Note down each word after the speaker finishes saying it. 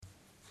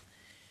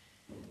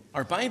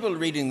Our Bible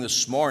reading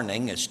this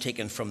morning is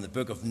taken from the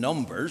book of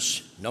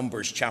Numbers,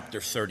 Numbers chapter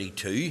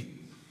 32,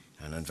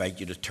 and I invite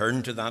you to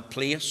turn to that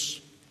place.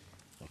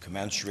 We'll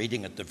commence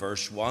reading at the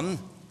verse 1.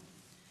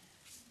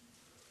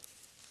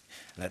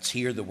 Let's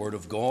hear the word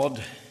of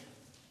God.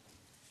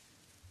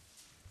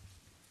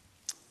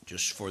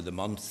 Just for the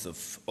month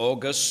of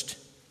August,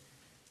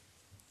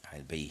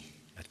 I'll be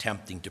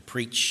attempting to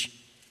preach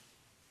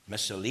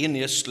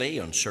miscellaneously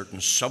on certain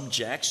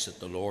subjects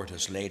that the Lord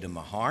has laid in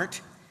my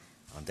heart.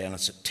 And then in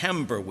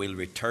September, we'll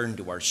return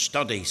to our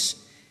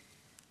studies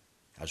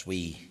as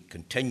we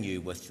continue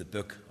with the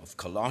book of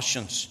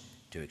Colossians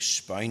to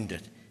expound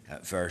it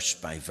verse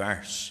by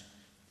verse.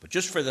 But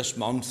just for this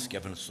month,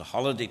 given it's the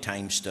holiday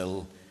time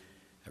still,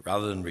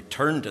 rather than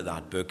return to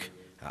that book,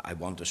 I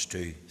want us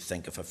to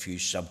think of a few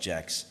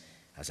subjects,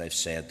 as I've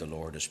said, the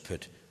Lord has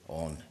put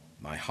on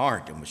my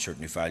heart, and we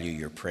certainly value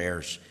your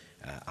prayers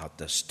at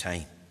this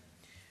time.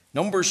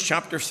 Numbers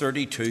chapter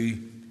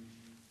 32.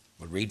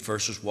 We'll read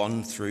verses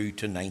 1 through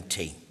to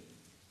 19.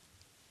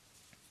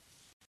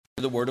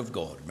 The Word of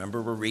God.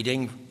 Remember, we're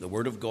reading the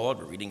Word of God.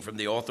 We're reading from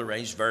the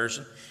Authorized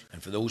Version.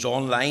 And for those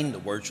online, the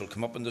words will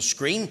come up on the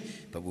screen.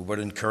 But we would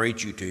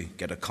encourage you to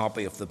get a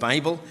copy of the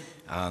Bible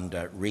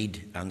and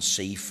read and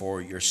see for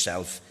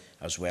yourself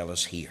as well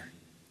as hear.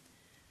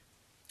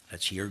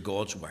 Let's hear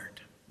God's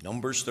Word.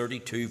 Numbers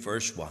 32,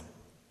 verse 1.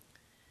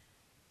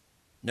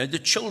 Now the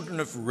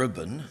children of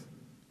Reuben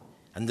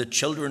and the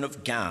children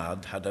of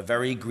Gad had a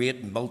very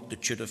great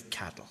multitude of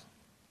cattle.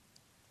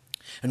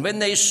 And when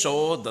they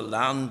saw the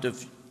land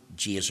of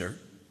Jazer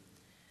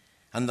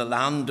and the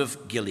land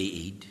of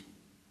Gilead,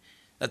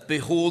 that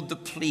behold, the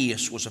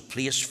place was a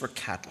place for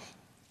cattle,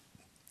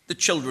 the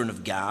children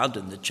of Gad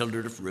and the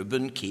children of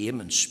Reuben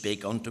came and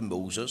spake unto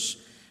Moses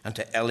and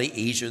to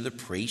Eleazar the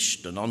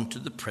priest and unto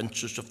the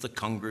princes of the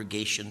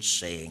congregation,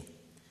 saying,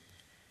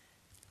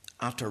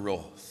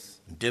 Ataroth,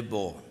 and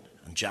Dibon,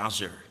 and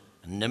Jazer,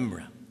 and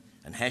Nimrah,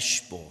 and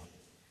Heshbon,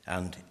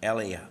 and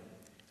Eliah,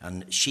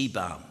 and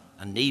Shebam,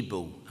 and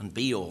Nebo, and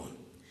Beon,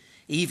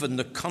 even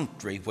the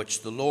country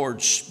which the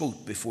Lord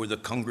smote before the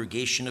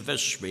congregation of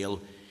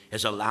Israel,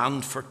 is a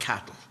land for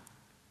cattle,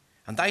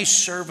 and thy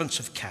servants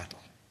have cattle.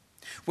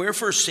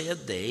 Wherefore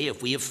said they,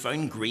 If we have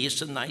found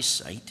grace in thy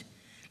sight,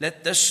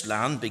 let this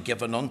land be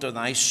given unto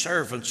thy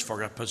servants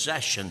for a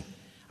possession,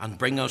 and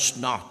bring us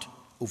not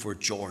over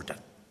Jordan.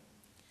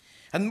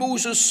 And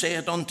Moses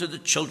said unto the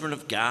children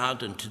of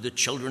Gad and to the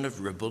children of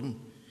Reuben,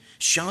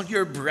 Shall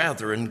your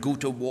brethren go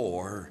to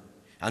war,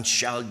 and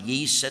shall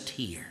ye sit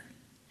here?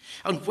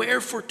 And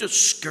wherefore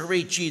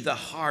discourage ye the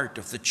heart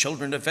of the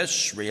children of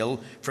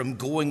Israel from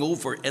going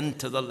over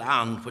into the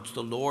land which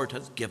the Lord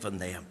hath given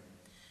them?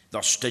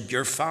 Thus did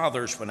your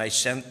fathers when I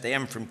sent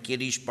them from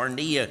Kadesh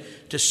Barnea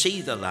to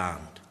see the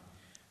land.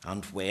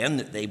 And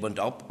when they went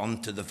up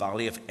unto the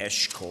valley of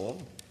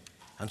Eshcol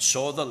and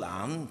saw the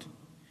land,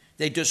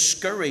 they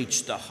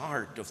discouraged the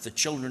heart of the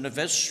children of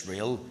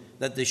Israel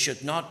that they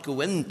should not go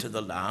into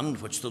the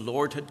land which the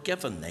Lord had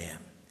given them.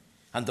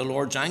 And the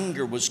Lord's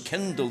anger was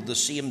kindled the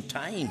same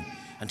time,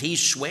 and he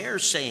sware,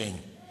 saying,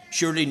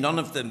 Surely none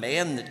of the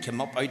men that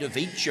came up out of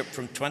Egypt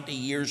from 20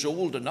 years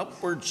old and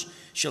upwards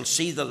shall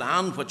see the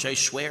land which I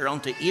swear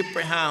unto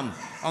Abraham,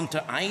 unto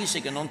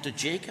Isaac, and unto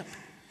Jacob,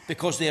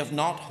 because they have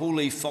not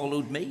wholly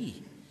followed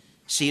me,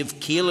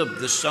 save Caleb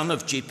the son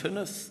of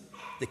Jephunneh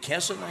the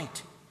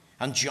Kenizzite,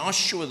 and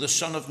Joshua the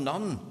son of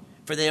Nun,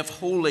 for they have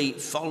wholly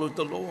followed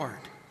the Lord.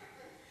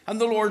 And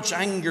the Lord's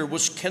anger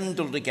was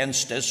kindled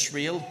against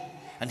Israel,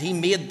 and he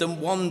made them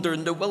wander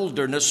in the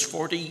wilderness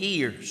 40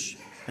 years,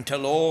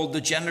 until all the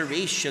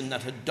generation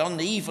that had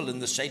done evil in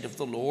the sight of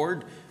the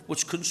Lord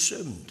was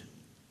consumed.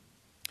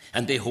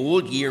 And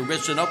behold, ye are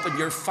risen up in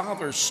your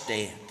father's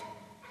stead,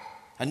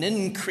 an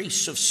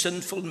increase of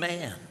sinful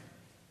men,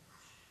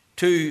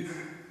 to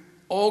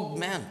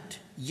augment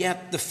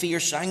yet the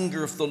fierce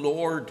anger of the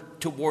Lord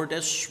toward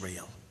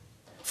Israel.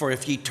 For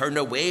if ye turn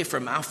away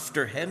from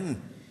after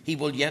him, he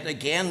will yet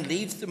again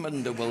leave them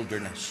in the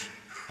wilderness,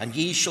 and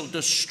ye shall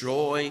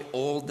destroy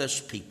all this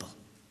people.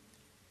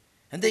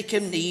 And they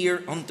came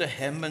near unto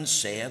him and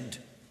said,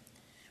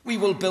 We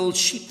will build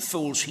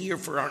sheepfolds here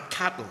for our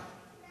cattle,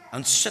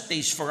 and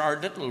cities for our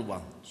little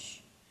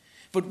ones.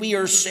 But we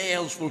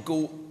ourselves will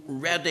go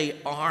ready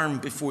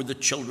armed before the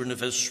children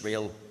of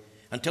Israel,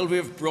 until we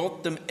have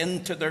brought them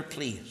into their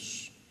place.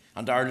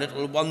 And our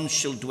little ones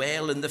shall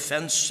dwell in the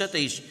fenced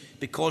cities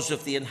because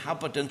of the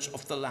inhabitants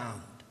of the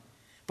land.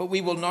 But we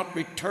will not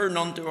return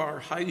unto our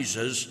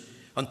houses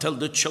until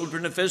the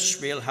children of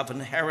Israel have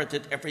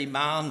inherited every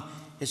man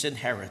his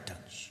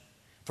inheritance.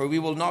 For we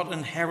will not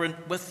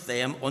inherit with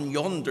them on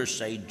yonder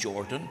side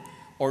Jordan,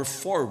 or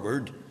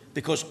forward,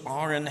 because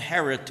our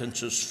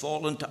inheritance is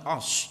fallen to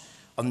us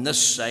on this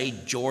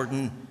side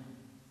Jordan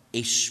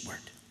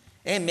eastward.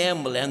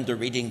 Amen. We'll end the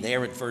reading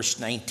there at verse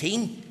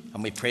 19.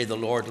 And we pray the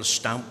Lord will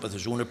stamp with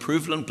his own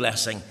approval and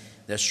blessing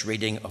this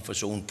reading of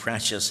his own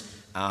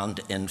precious and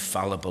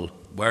infallible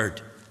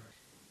word.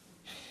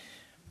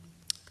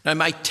 Now,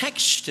 my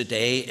text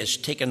today is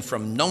taken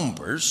from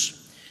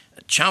Numbers,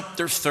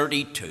 chapter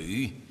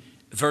 32,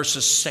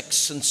 verses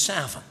 6 and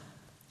 7.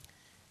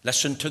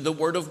 Listen to the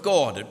word of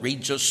God. It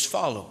reads as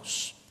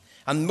follows.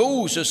 And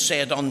Moses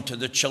said unto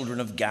the children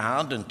of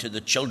Gad and to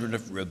the children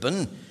of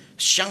Reuben,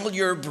 Shall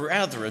your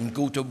brethren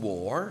go to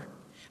war,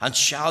 and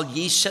shall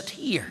ye sit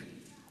here?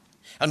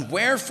 And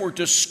wherefore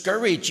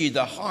discourage ye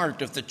the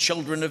heart of the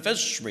children of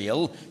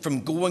Israel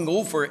from going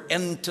over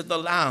into the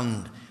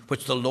land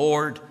which the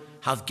Lord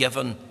hath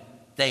given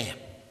them?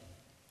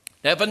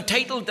 Now, I've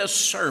entitled this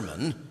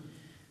sermon,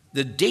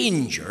 The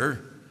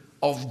Danger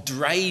of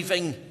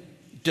Driving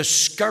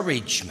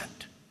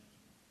Discouragement.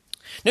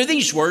 Now,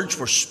 these words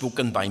were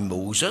spoken by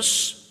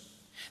Moses.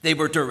 They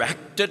were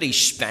directed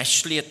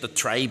especially at the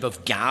tribe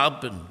of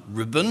Gad and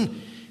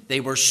Reuben.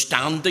 They were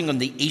standing on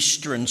the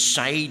eastern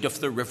side of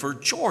the river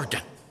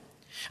Jordan.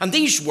 And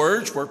these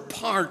words were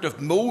part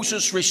of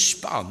Moses'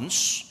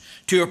 response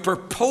to a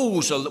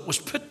proposal that was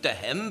put to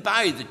him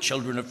by the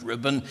children of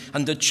Reuben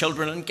and the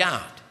children of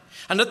Gad.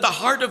 And at the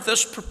heart of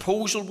this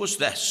proposal was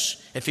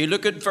this. If you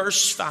look at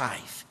verse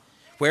 5,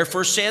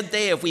 Wherefore said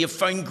they, If we have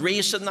found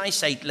grace in thy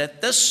sight,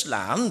 let this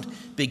land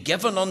be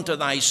given unto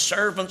thy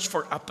servants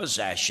for a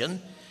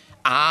possession,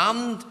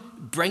 and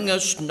bring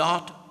us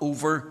not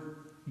over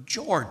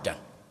Jordan.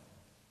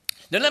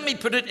 Now let me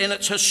put it in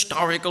its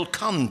historical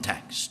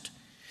context.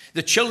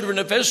 The children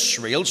of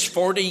Israel's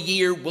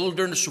 40-year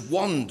wilderness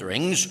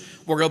wanderings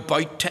were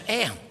about to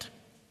end.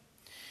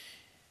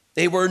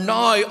 They were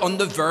now on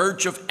the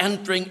verge of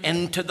entering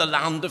into the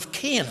land of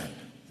Canaan,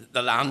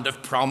 the land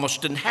of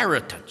promised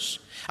inheritance.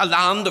 A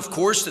land, of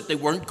course, that they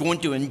weren't going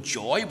to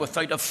enjoy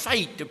without a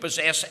fight to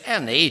possess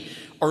any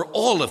or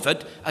all of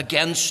it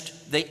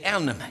against the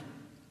enemy.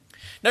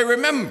 Now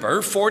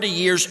remember, 40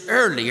 years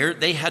earlier,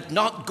 they had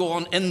not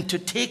gone in to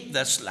take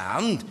this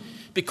land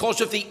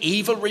because of the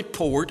evil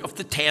report of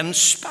the 10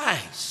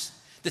 spies.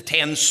 The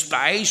 10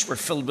 spies were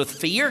filled with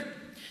fear.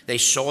 They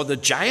saw the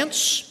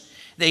giants.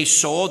 They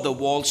saw the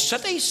walled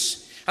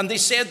cities. And they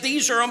said,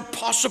 these are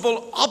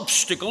impossible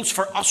obstacles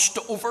for us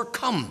to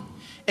overcome.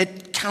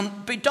 It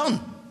can't be done.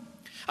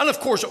 And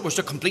of course, it was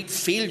a complete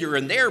failure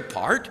on their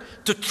part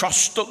to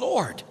trust the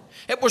Lord.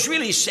 It was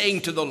really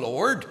saying to the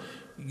Lord,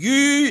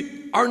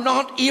 you are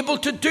not able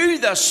to do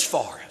this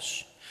for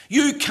us.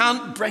 You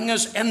can't bring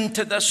us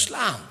into this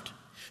land.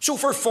 So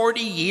for 40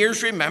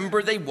 years,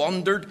 remember, they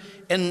wandered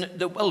in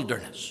the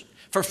wilderness.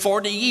 For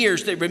 40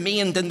 years, they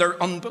remained in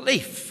their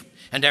unbelief.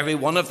 And every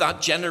one of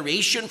that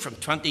generation from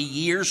 20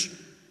 years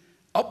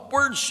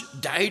upwards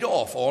died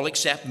off, all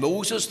except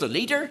Moses, the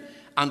leader,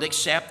 and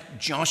except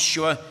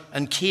Joshua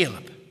and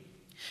Caleb.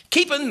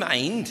 Keep in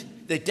mind,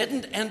 they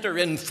didn't enter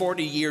in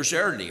 40 years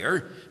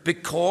earlier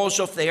because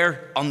of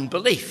their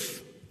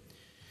unbelief.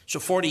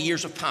 So 40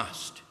 years have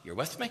passed. You're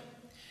with me?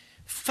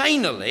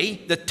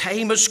 Finally, the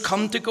time has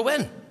come to go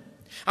in.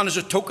 And as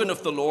a token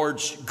of the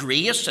Lord's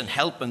grace and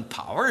help and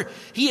power,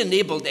 he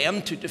enabled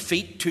them to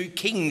defeat 2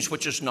 kings,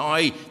 which is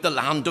now the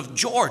land of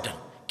Jordan.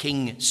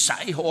 King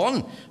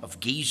Sihon of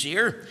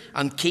Gezer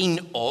and King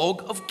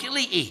Og of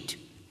Gilead.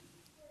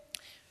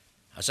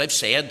 As I've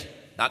said,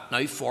 that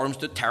now forms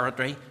the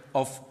territory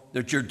of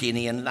the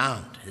Jordanian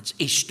land. It's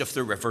east of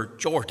the river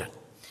Jordan.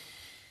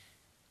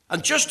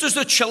 And just as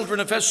the children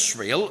of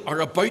Israel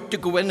are about to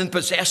go in and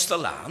possess the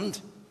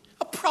land,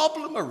 a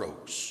problem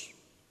arose.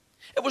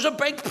 It was a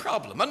big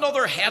problem,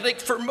 another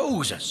headache for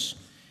Moses.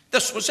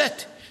 This was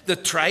it. The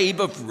tribe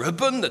of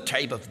Reuben, the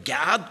tribe of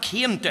Gad,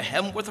 came to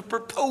him with a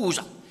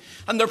proposal.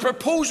 And their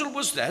proposal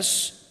was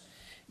this: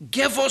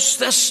 give us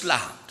this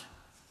land,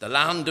 the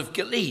land of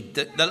Gilead,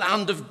 the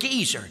land of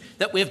Gezer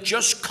that we have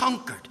just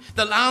conquered,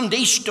 the land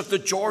east of the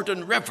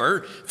Jordan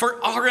River,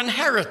 for our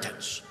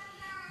inheritance.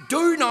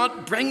 Do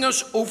not bring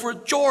us over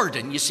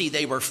Jordan. You see,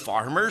 they were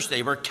farmers,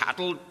 they were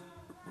cattle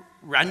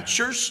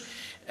ranchers.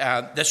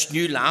 This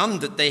new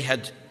land that they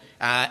had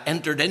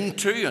entered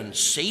into and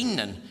seen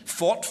and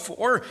fought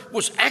for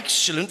was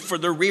excellent for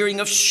the rearing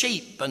of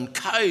sheep and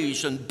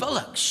cows and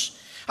bullocks.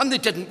 And they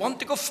didn't want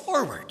to go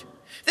forward.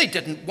 They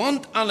didn't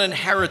want an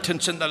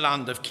inheritance in the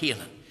land of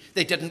Canaan.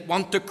 They didn't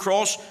want to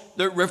cross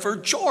the river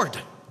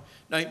Jordan.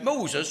 Now,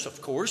 Moses,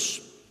 of course,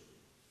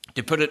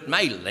 to put it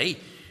mildly,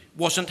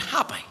 wasn't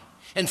happy.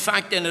 In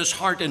fact, in his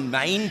heart and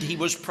mind, he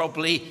was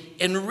probably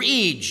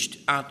enraged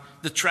at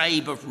the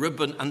tribe of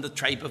Reuben and the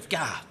tribe of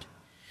Gad.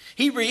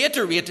 He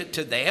reiterated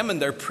to them in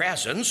their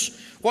presence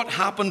what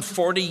happened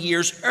 40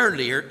 years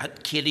earlier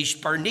at Kadesh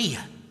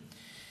Barnea,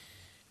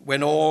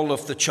 when all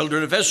of the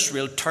children of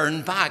Israel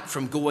turned back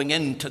from going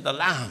into the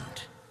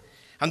land,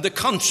 and the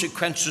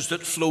consequences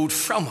that flowed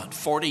from it,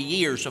 40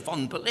 years of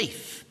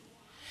unbelief.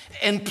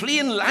 In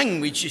plain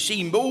language, you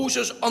see,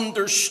 Moses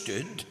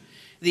understood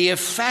the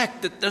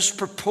effect that this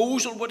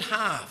proposal would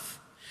have,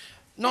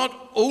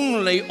 not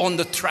only on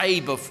the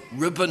tribe of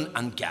Reuben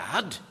and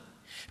Gad,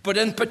 but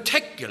in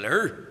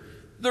particular,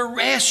 the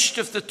rest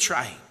of the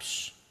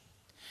tribes.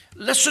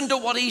 Listen to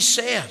what he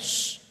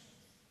says.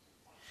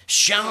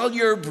 Shall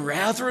your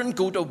brethren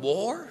go to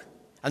war,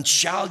 and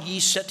shall ye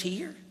sit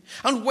here?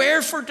 And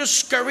wherefore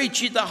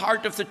discourage ye the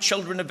heart of the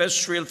children of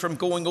Israel from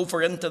going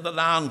over into the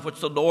land which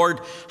the Lord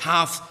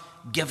hath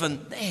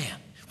given them?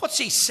 What's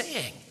he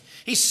saying?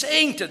 He's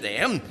saying to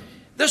them,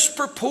 this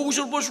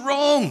proposal was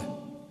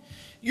wrong.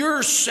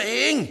 You're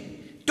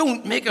saying,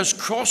 don't make us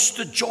cross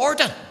the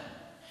Jordan.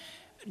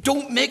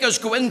 Don't make us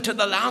go into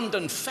the land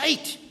and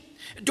fight.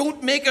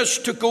 Don't make us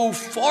to go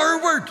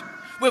forward.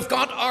 We've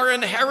got our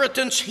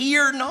inheritance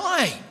here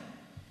now.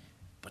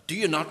 But do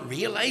you not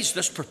realize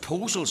this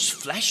proposal's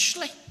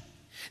fleshly?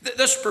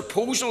 This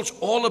proposal's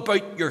all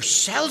about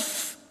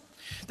yourself.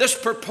 This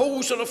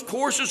proposal, of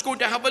course, is going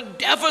to have a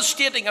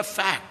devastating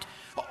effect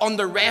on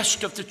the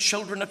rest of the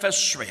children of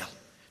Israel.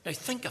 Now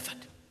think of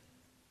it.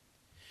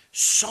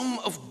 Some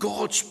of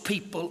God's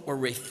people were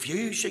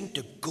refusing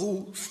to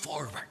go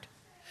forward,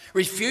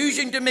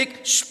 refusing to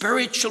make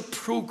spiritual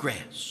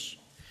progress,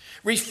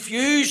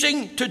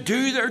 refusing to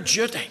do their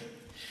duty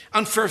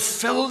and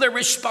fulfill their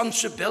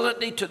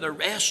responsibility to the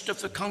rest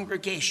of the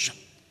congregation.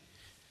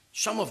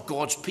 Some of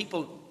God's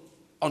people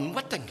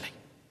unwittingly,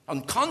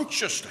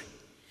 unconsciously,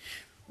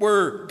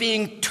 were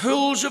being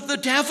tools of the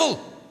devil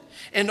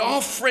in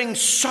offering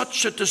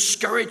such a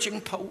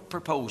discouraging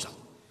proposal.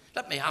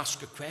 Let me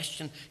ask a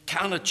question.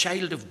 Can a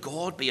child of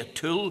God be a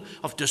tool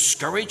of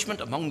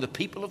discouragement among the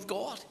people of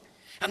God?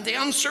 And the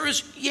answer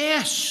is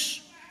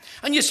yes.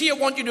 And you see, I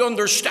want you to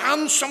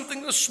understand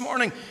something this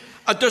morning.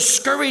 A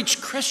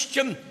discouraged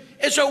Christian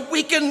is a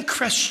weakened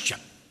Christian.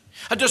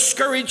 A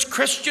discouraged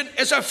Christian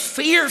is a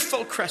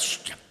fearful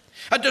Christian.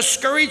 A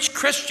discouraged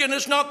Christian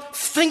is not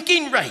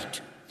thinking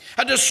right.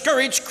 A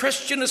discouraged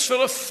Christian is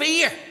full of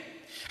fear.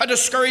 A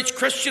discouraged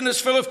Christian is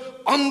full of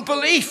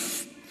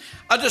unbelief.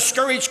 A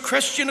discouraged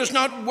Christian is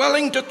not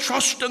willing to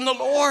trust in the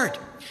Lord.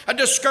 A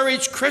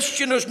discouraged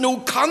Christian has no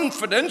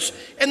confidence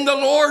in the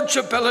Lord's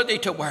ability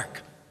to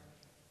work.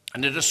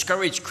 And a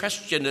discouraged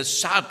Christian is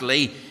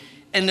sadly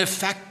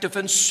ineffective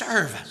in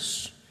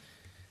service.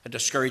 A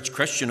discouraged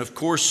Christian, of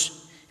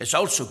course, is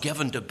also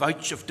given to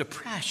bouts of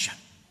depression.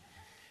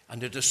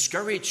 And a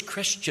discouraged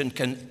Christian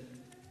can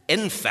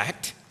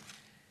infect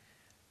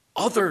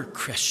other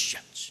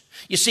Christians.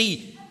 You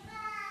see,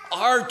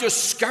 our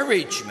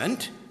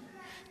discouragement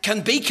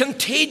can be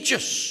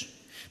contagious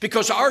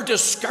because our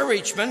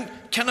discouragement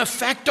can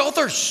affect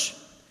others.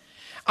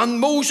 And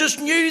Moses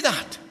knew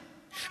that.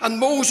 And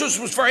Moses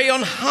was very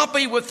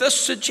unhappy with this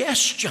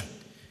suggestion.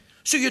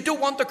 So you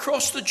don't want to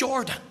cross the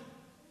Jordan.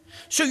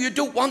 So you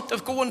don't want to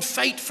go and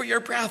fight for your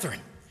brethren.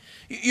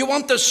 You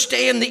want to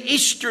stay in the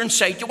eastern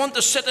side. You want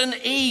to sit in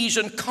ease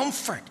and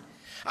comfort.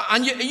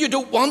 And you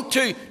don't want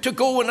to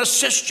go and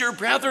assist your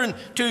brethren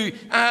to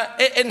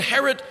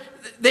inherit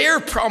their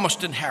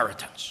promised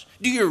inheritance.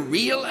 Do you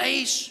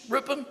realize,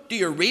 Reuben? Do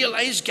you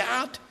realize,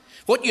 Gad?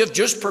 What you've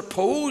just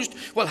proposed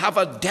will have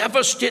a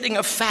devastating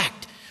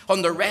effect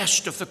on the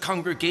rest of the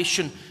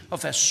congregation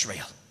of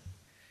Israel.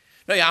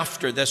 Now,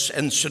 after this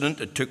incident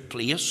that took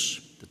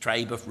place, the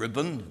tribe of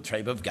Reuben, the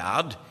tribe of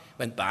Gad,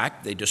 went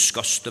back, they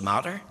discussed the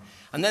matter,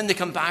 and then they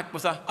come back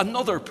with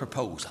another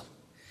proposal.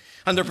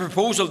 And the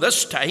proposal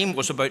this time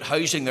was about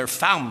housing their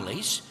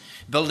families,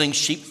 building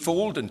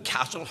sheepfold and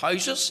cattle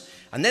houses,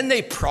 and then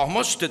they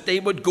promised that they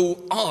would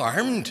go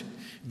armed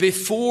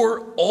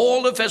before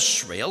all of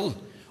Israel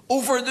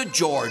over the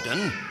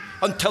Jordan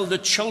until the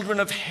children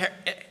of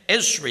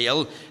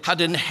Israel had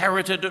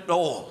inherited it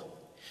all.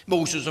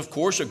 Moses, of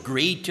course,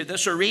 agreed to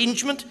this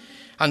arrangement,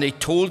 and he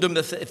told them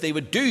that if they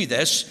would do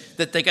this,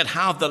 that they could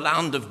have the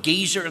land of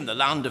Gezer and the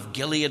land of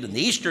Gilead and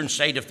the eastern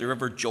side of the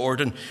river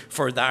Jordan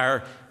for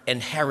their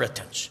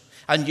inheritance.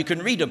 And you can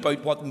read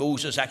about what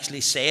Moses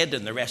actually said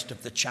in the rest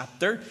of the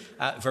chapter,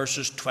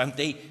 verses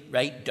 20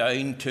 right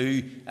down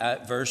to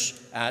verse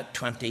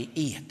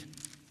 28.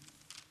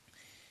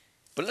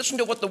 But listen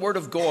to what the Word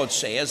of God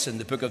says in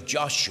the book of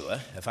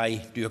Joshua, if I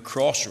do a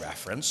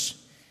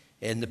cross-reference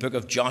in the book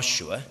of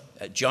Joshua,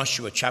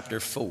 Joshua chapter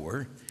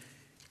 4.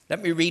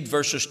 Let me read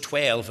verses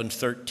 12 and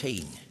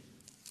 13,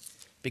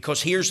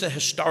 because here's the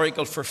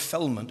historical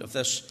fulfillment of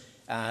this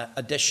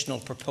additional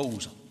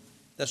proposal.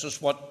 This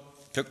is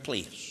what took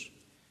place.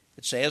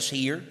 It says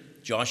here,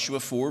 Joshua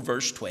 4,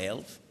 verse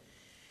 12,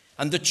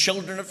 and the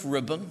children of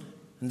Reuben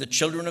and the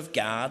children of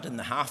Gad and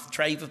the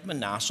half-tribe of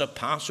Manasseh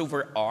pass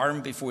over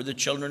armed before the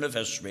children of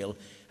Israel,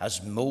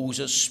 as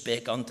Moses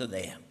spake unto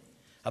them.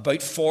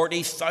 About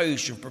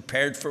 40,000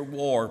 prepared for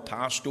war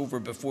passed over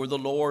before the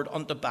Lord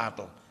unto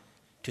battle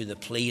to the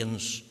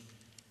plains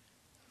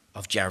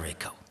of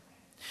Jericho.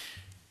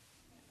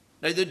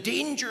 Now, the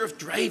danger of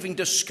driving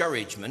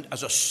discouragement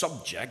as a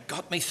subject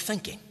got me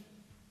thinking.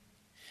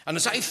 And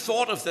as I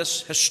thought of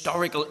this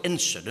historical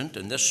incident,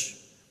 and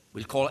this,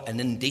 we'll call it an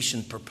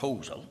indecent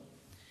proposal,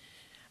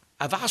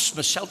 I've asked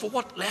myself, well,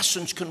 what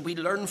lessons can we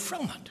learn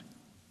from it?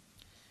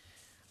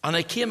 And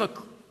I came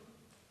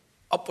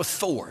up with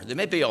 4. There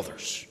may be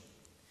others.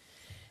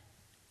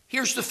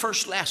 Here's the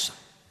first lesson: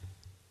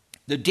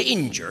 the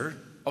danger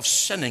of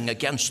sinning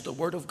against the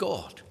Word of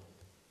God.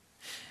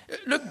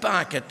 Look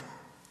back at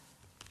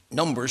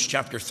Numbers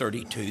chapter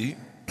 32.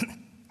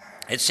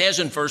 It says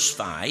in verse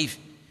 5,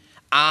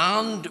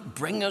 and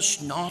bring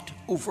us not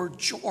over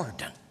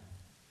Jordan.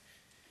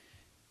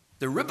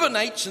 The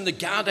Reubenites and the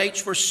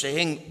Gadites were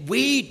saying,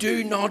 we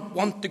do not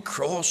want to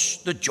cross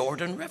the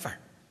Jordan River.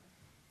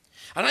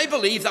 And I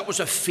believe that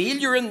was a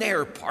failure in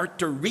their part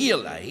to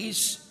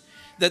realize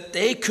that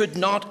they could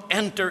not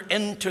enter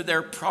into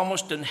their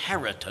promised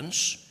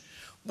inheritance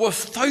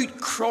without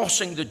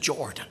crossing the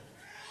Jordan.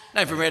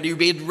 Now, I've already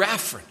made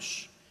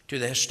reference to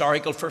the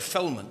historical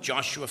fulfillment,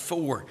 Joshua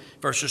 4,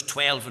 verses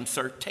 12 and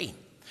 13.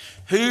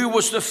 Who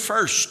was the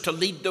first to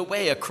lead the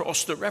way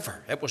across the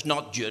river? It was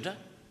not Judah.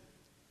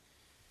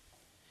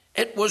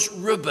 It was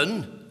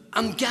Reuben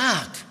and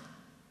Gad.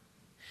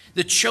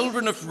 The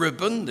children of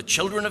Reuben, the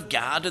children of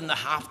Gad, and the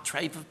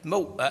half-tribe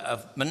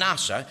of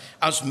Manasseh,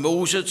 as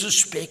Moses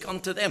spake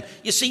unto them.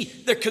 You see,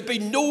 there could be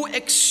no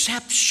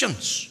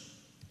exceptions.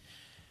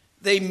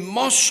 They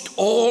must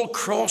all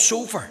cross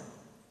over.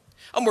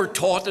 And we're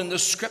taught in the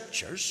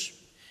scriptures,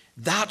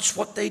 that's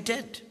what they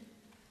did.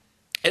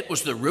 It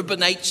was the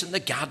Reubenites and the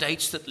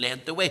Gadites that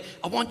led the way.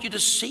 I want you to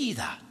see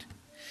that.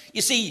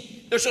 You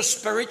see, there's a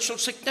spiritual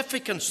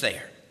significance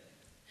there.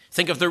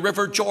 Think of the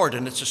River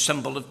Jordan. It's a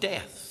symbol of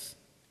death.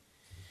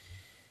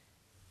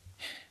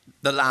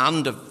 The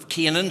land of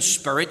Canaan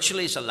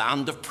spiritually is a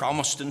land of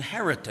promised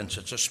inheritance.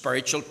 It's a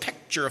spiritual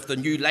picture of the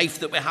new life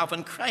that we have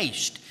in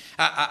Christ.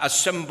 A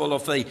symbol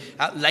of the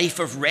life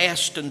of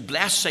rest and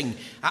blessing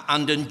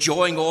and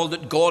enjoying all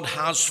that God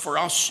has for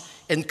us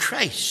in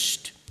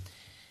Christ.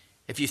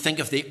 If you think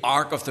of the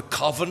Ark of the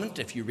Covenant,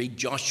 if you read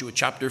Joshua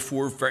chapter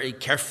 4 very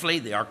carefully,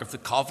 the Ark of the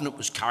Covenant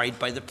was carried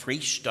by the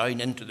priests down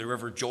into the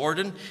River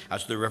Jordan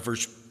as the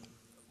rivers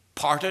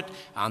parted,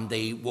 and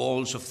the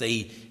walls of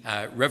the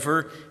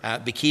river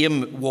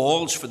became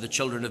walls for the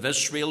children of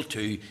Israel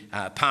to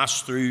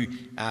pass through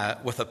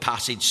with a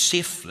passage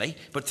safely.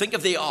 But think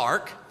of the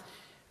Ark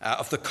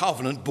of the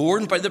Covenant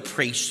borne by the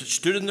priests that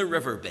stood in the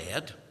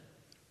riverbed.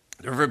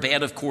 The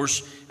riverbed, of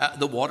course,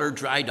 the water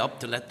dried up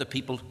to let the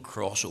people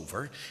cross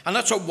over. And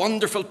that's a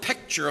wonderful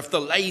picture of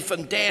the life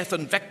and death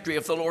and victory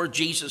of the Lord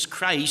Jesus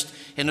Christ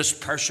in his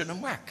person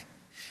and work.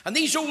 And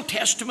these Old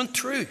Testament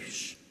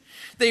truths,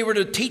 they were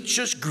to teach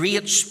us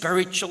great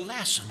spiritual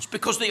lessons,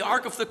 because the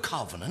Ark of the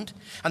Covenant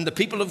and the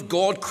people of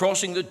God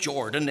crossing the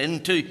Jordan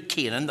into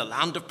Canaan, the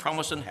land of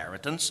promised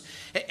inheritance,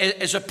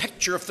 is a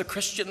picture of the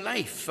Christian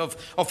life,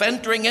 of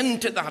entering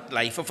into that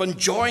life, of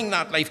enjoying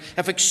that life,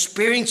 of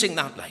experiencing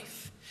that life.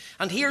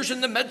 And here's in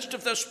the midst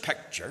of this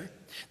picture,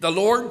 the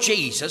Lord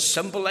Jesus,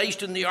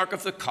 symbolized in the Ark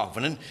of the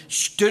Covenant,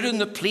 stood in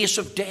the place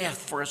of death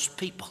for his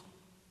people.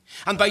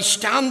 And by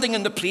standing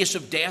in the place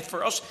of death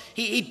for us,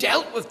 he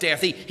dealt with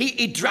death.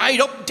 He dried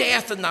up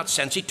death in that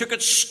sense. He took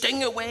its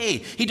sting away.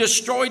 He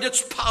destroyed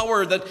its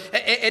power that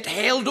it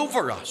held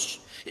over us.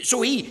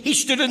 So he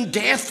stood in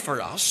death for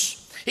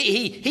us.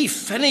 He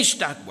finished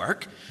that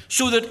work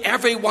so that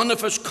every one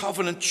of his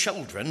covenant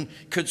children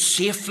could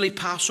safely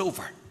pass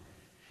over.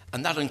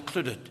 And that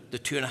included the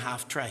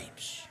 2.5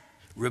 tribes,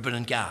 Reuben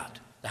and Gad,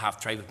 the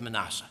half-tribe of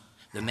Manasseh,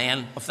 the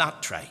men of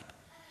that tribe,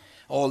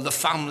 all the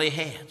family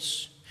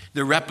heads,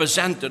 the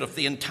representative of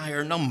the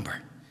entire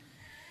number.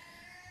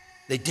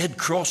 They did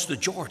cross the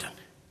Jordan.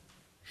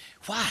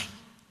 Why?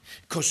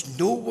 Because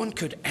no one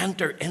could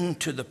enter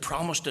into the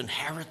promised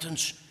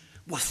inheritance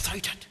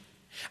without it.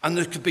 And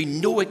there could be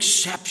no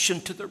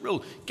exception to the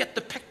rule. Get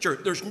the picture.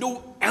 There's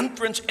no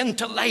entrance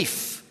into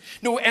life.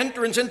 No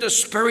entrance into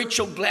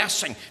spiritual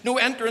blessing. No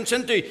entrance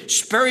into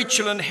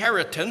spiritual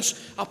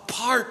inheritance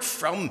apart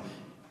from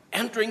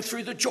entering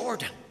through the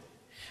Jordan.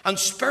 And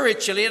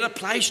spiritually it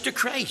applies to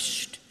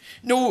Christ.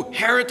 No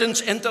inheritance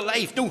into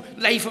life. No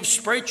life of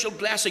spiritual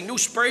blessing. No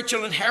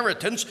spiritual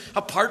inheritance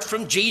apart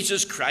from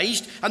Jesus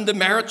Christ and the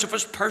merits of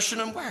his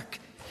person and work.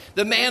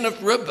 The men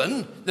of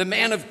Reuben, the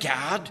men of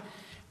Gad,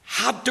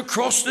 had to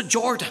cross the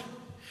Jordan.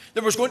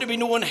 There was going to be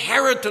no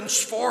inheritance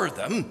for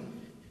them.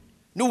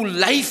 No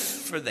life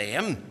for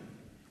them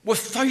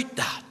without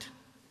that.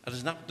 And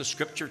isn't that what the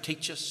scripture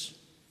teaches?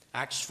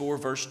 Acts 4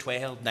 verse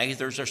 12,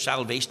 neither is there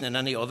salvation in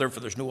any other, for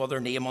there's no other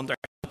name under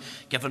heaven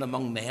given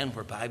among men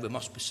whereby we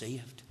must be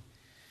saved.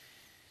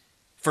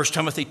 1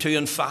 Timothy 2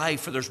 and 5,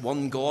 for there's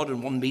one God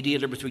and one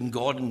mediator between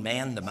God and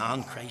men, the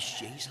man Christ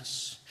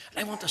Jesus.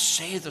 And I want to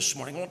say this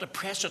morning, I want to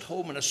press it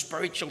home in a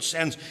spiritual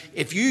sense.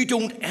 If you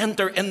don't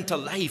enter into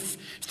life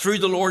through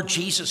the Lord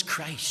Jesus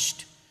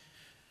Christ,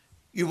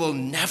 you will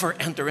never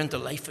enter into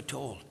life at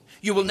all.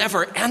 You will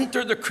never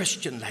enter the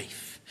Christian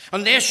life.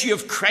 Unless you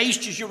have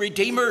Christ as your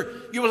Redeemer,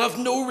 you will have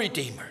no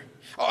Redeemer.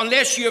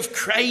 Unless you have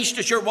Christ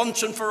as your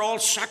once and for all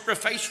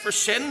sacrifice for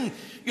sin,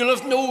 you'll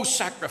have no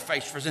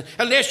sacrifice for sin.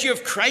 Unless you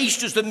have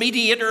Christ as the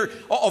mediator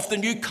of the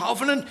new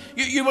covenant,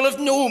 you will have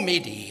no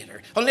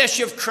mediator. Unless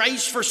you have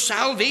Christ for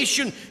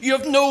salvation, you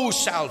have no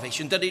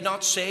salvation. Did he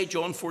not say,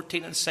 John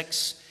 14 and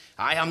 6,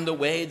 I am the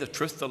way, the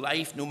truth, the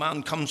life. No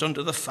man comes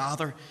unto the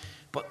Father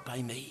but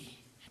by me.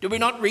 Do we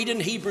not read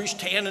in Hebrews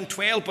 10 and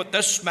 12, but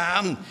this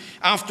man,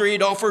 after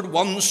he'd offered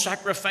one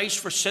sacrifice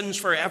for sins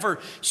forever,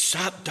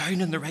 sat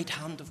down in the right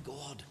hand of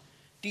God.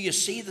 Do you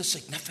see the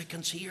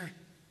significance here?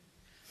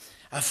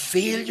 A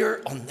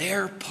failure on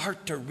their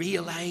part to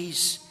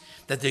realize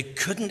that they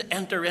couldn't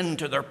enter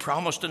into their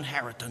promised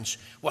inheritance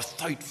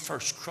without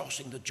first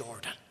crossing the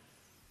Jordan.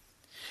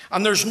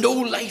 And there's no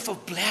life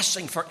of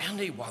blessing for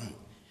anyone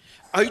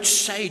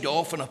outside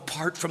of and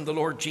apart from the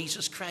Lord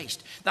Jesus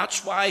Christ.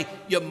 That's why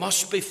you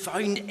must be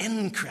found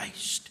in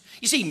Christ.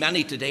 You see,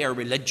 many today are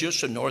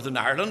religious in Northern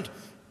Ireland,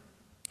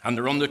 and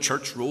they're on the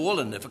church roll,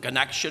 and they have a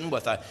connection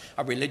with a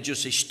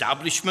religious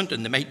establishment,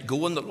 and they might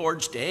go on the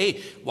Lord's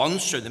Day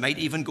once, or they might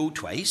even go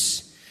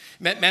twice.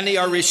 Many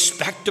are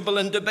respectable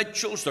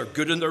individuals. They're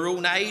good in their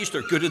own eyes.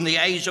 They're good in the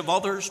eyes of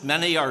others.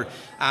 Many are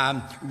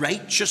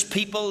righteous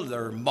people.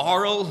 They're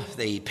moral.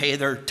 They pay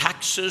their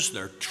taxes.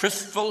 They're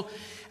truthful.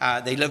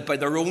 They live by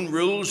their own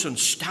rules and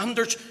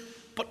standards.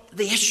 But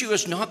the issue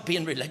is not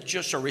being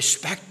religious or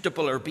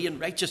respectable or being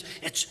righteous.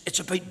 It's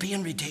about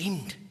being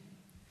redeemed.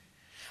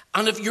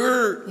 And if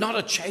you're not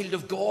a child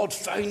of God,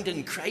 found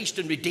in Christ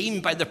and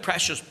redeemed by the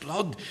precious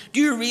blood,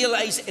 do you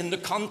realize in the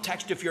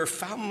context of your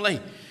family,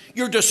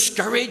 you're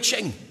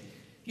discouraging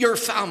your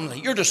family.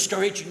 You're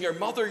discouraging your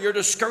mother. You're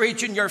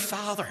discouraging your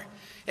father.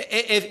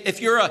 If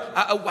you're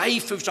a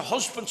wife whose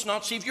husband's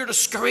not saved, you're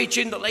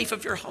discouraging the life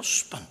of your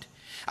husband.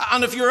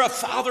 And if you're a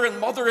father and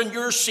mother and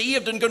you're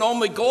saved and going on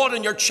with God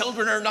and your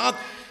children are not,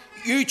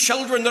 you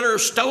children that are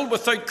still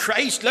without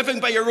Christ, living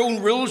by your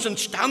own rules and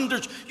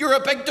standards, you're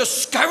a big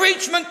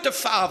discouragement to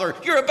father.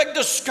 You're a big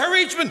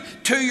discouragement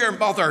to your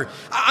mother.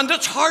 And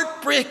it's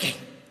heartbreaking.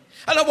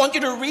 And I want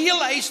you to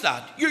realize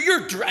that.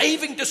 You're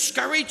driving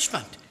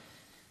discouragement.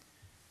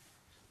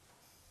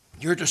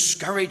 Your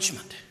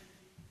discouragement,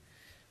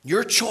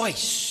 your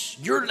choice,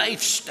 your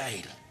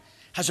lifestyle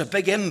has a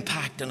big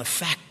impact and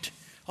effect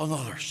on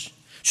others.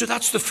 So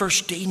that's the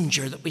first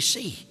danger that we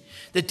see.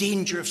 The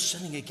danger of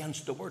sinning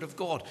against the Word of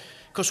God.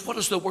 Because what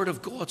does the Word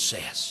of God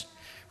says?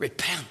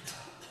 Repent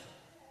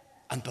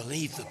and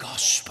believe the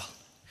gospel.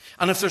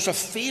 And if there's a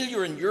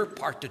failure in your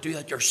part to do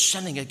that, you're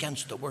sinning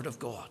against the Word of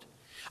God.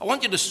 I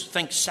want you to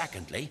think,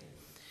 secondly,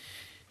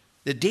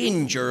 the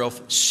danger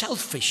of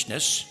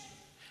selfishness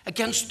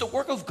against the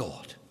work of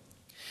God.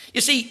 You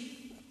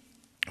see,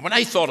 when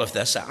I thought of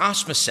this, I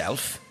asked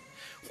myself,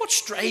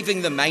 what's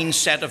driving the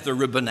mindset of the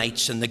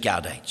Reubenites and the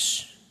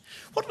Gadites?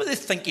 What were they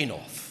thinking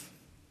of?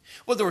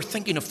 Well, they were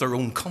thinking of their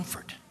own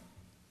comfort.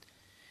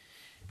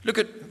 Look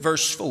at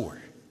verse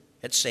 4.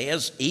 It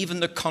says, even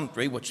the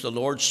country which the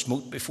Lord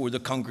smote before the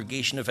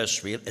congregation of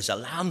Israel is a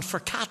land for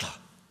cattle.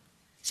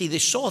 See, they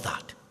saw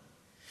that.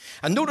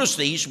 And notice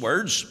these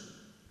words,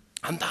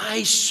 and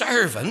thy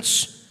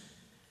servants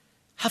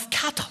have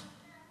cattle.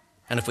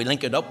 And if we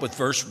link it up with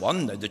verse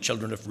 1, the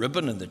children of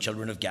Reuben and the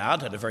children of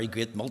Gad had a very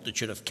great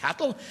multitude of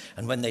cattle.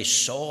 And when they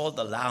saw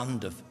the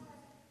land of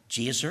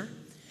Jazer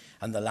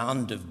and the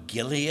land of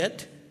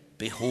Gilead,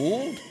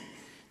 behold,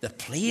 the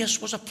place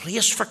was a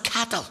place for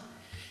cattle.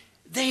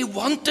 They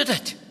wanted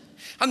it.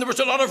 And there was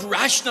a lot of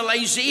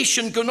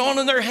rationalization going on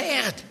in their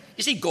head.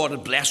 You see, God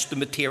had blessed them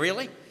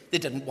materially. They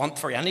didn't want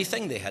for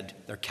anything. They had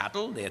their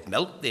cattle, they had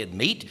milk, they had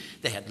meat,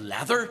 they had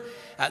leather,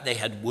 they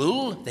had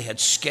wool, they had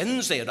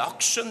skins, they had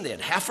oxen, they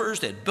had heifers,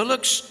 they had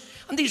bullocks.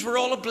 And these were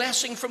all a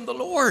blessing from the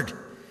Lord.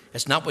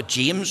 It's not what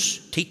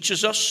James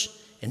teaches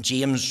us. In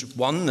James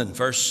 1 and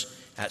verse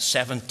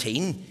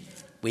 17,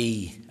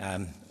 we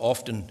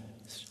often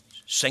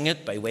sing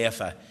it by way of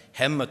a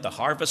hymn at the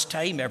harvest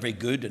time. Every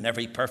good and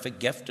every perfect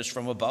gift is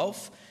from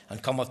above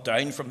and cometh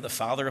down from the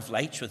Father of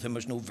lights, with whom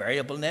is no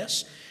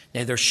variableness,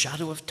 neither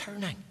shadow of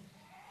turning.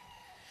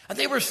 And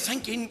they were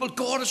thinking, well,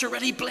 God has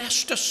already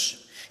blessed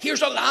us.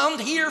 Here's a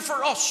land here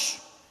for us.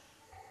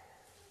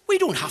 We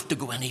don't have to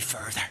go any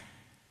further.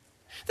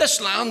 This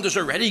land is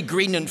already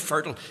green and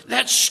fertile.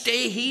 Let's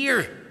stay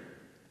here.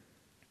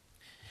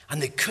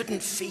 And they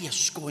couldn't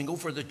face going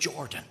over the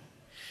Jordan.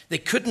 They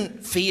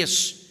couldn't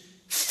face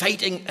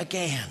fighting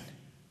again.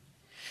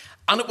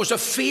 And it was a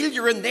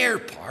failure in their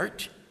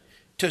part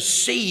to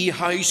see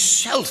how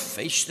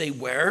selfish they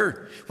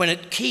were when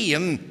it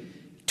came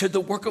to the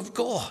work of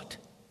God.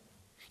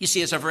 You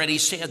see, as I've already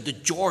said, the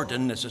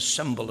Jordan is a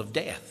symbol of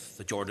death,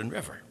 the Jordan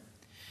River.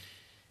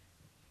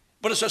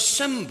 But it's a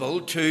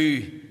symbol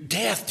to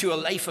death to a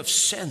life of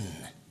sin,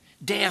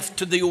 death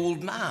to the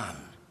old man,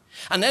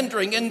 and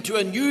entering into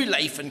a new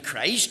life in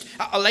Christ,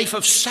 a life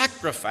of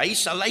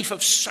sacrifice, a life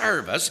of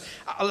service,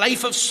 a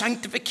life of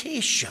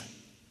sanctification.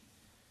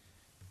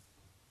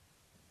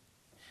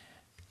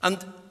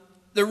 And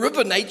the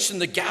Reubenites and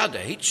the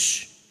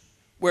Gadites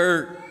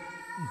were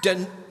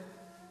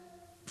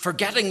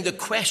forgetting the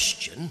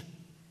question,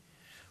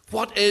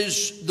 what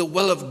is the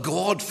will of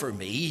God for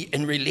me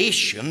in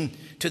relation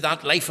to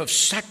that life of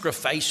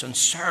sacrifice and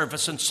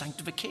service and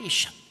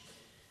sanctification?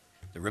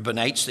 The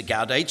Reubenites, the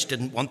Gadites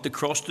didn't want to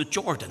cross the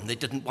Jordan. They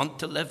didn't want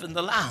to live in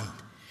the land.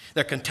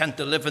 They're content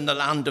to live in the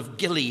land of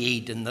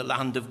Gilead and the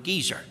land of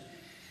Gezer.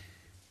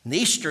 On the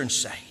eastern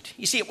side,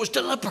 you see, it was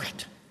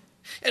deliberate.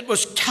 It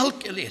was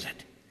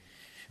calculated.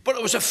 But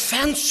it was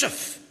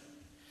offensive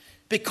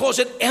because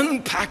it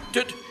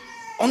impacted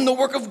on the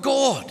work of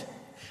God.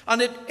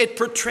 And it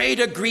portrayed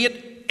a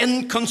great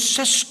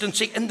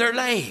inconsistency in their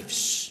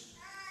lives.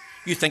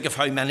 You think of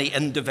how many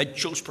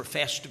individuals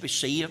profess to be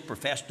saved,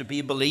 profess to be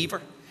a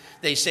believer.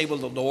 They say, well,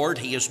 the Lord,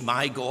 he is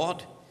my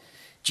God.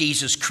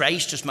 Jesus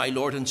Christ is my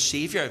Lord and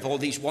Savior. I have all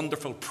these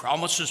wonderful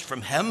promises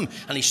from him,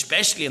 and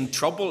especially in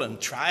trouble and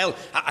trial,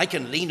 I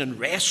can lean and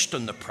rest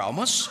on the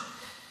promise.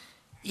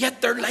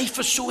 Yet their life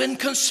is so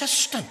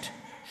inconsistent.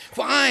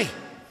 Why?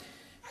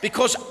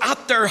 Because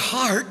at their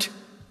heart,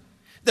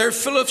 they're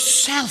full of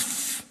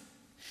self.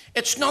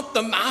 It's not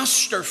the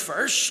master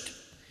first.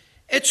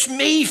 It's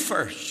me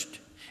first.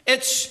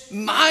 It's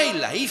my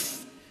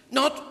life,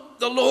 not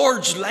the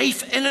Lord's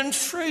life in and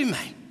through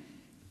me.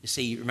 You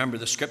see, remember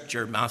the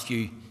scripture,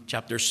 Matthew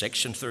chapter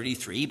 6 and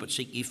 33, but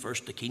seek ye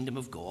first the kingdom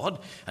of God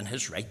and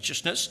his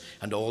righteousness,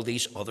 and all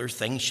these other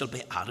things shall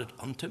be added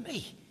unto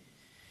me.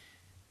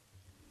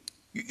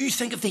 You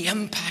think of the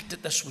impact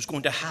that this was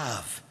going to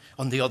have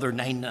on the other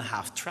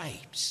 9.5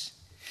 tribes.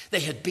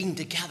 They had been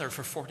together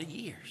for 40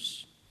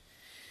 years.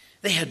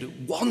 They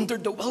had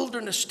wandered the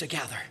wilderness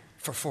together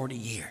for 40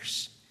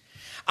 years.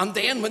 And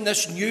then when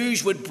this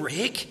news would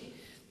break,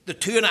 the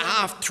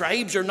 2.5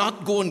 tribes are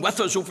not going with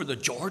us over the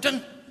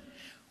Jordan.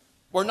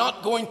 We're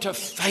not going to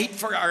fight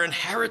for our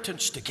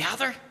inheritance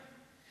together.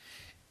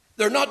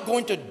 They're not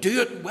going to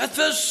do it with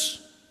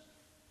us.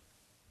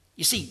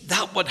 You see,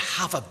 that would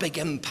have a big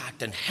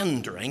impact in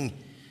hindering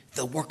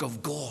the work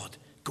of God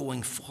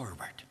going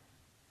forward.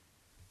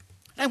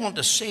 I want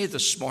to say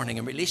this morning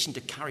in relation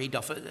to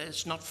Carryduff,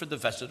 it's not for the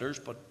visitors,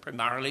 but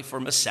primarily for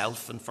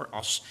myself and for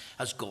us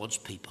as God's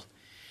people.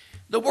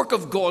 The work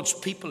of God's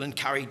people in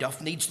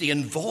Carryduff needs the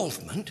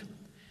involvement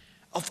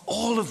of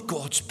all of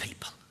God's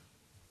people.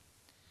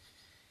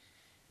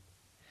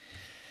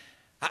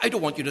 I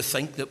don't want you to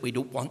think that we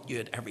don't want you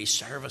at every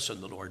service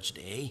on the Lord's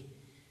Day,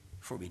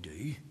 for we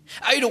do.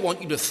 I don't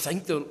want you to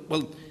think that,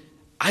 well,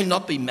 I'll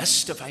not be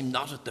missed if I'm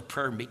not at the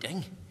prayer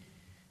meeting,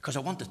 because I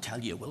want to tell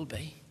you it will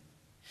be.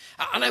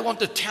 And I want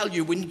to tell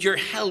you we need your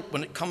help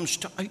when it comes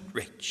to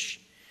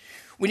outreach.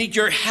 We need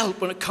your help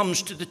when it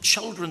comes to the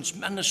children's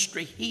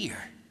ministry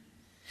here.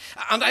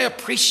 And I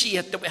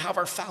appreciate that we have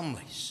our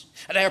families.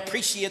 And I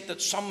appreciate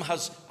that some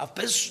has a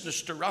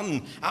business to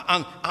run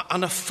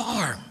and a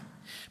farm.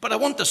 But I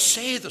want to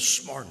say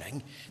this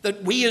morning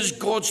that we as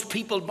God's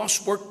people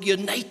must work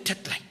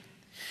unitedly.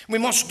 We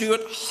must do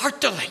it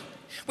heartily.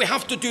 We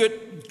have to do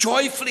it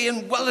joyfully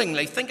and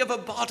willingly. Think of a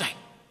body.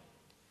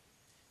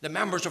 The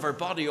members of our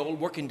body all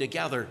working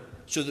together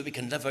so that we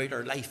can live out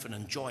our life and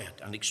enjoy it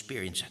and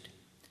experience it.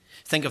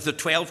 Think of the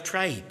 12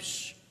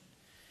 tribes.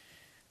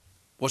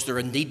 Was there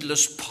a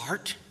needless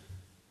part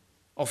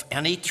of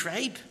any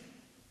tribe?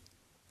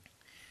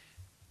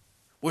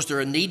 Was there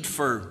a need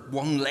for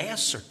one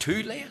less or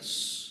two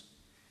less?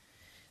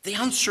 The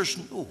answer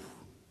is no.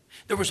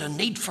 There was a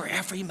need for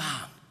every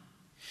man.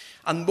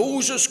 And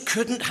Moses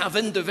couldn't have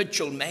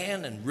individual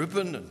men and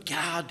Reuben and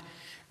Gad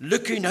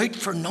looking out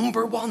for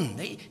number one.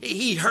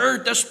 He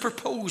heard this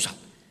proposal.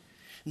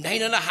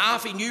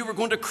 9.5 he knew were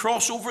going to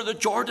cross over the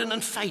Jordan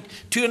and fight.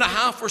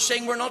 2.5 were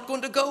saying we're not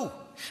going to go.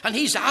 And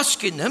he's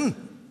asking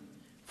them,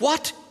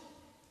 what?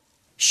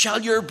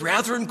 Shall your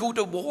brethren go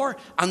to war,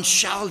 and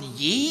shall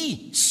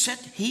ye sit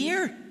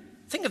here?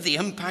 Think of the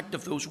impact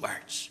of those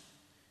words.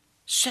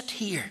 Sit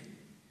here.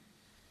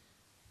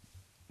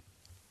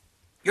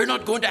 You're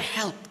not going to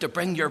help to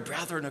bring your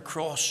brethren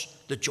across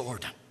the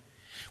Jordan.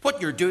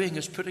 What you're doing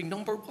is putting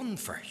number one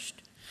first.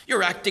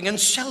 You're acting in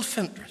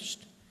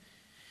self-interest.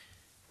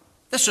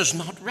 This is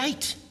not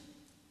right.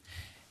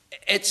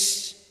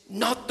 It's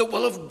not the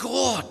will of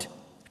God,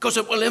 because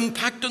it will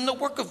impact on the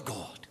work of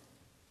God.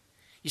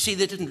 You see,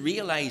 they didn't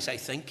realize, I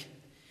think,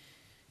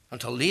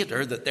 until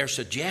later that their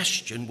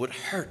suggestion would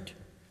hurt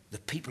the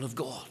people of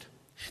God,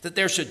 that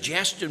their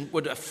suggestion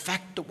would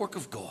affect the work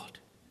of God.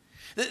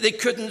 They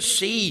couldn't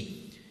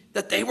see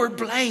that they were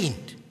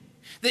blind.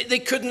 They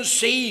couldn't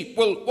see,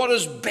 well, what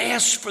is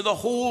best for the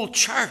whole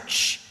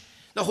church,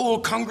 the whole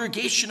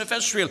congregation of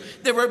Israel.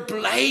 They were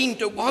blind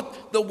to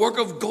what the work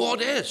of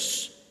God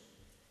is,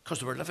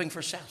 because they were living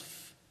for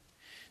self.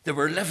 They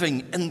were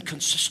living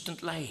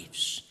inconsistent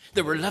lives.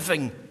 They were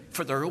living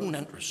for their own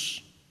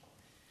interests.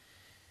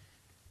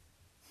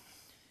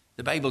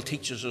 The Bible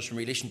teaches us in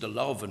relation to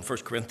love in 1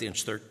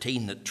 Corinthians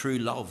 13 that true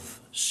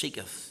love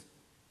seeketh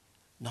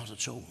not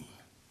its own.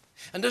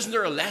 And isn't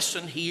there a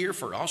lesson here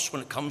for us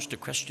when it comes to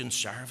Christian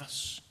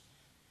service?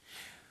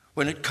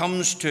 When it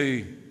comes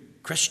to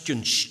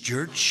Christian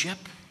stewardship?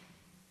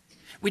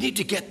 We need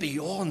to get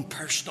beyond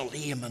personal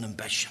aim and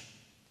ambition.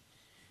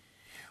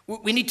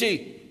 We need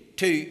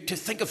to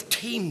think of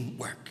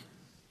teamwork.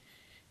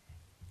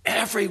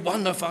 Every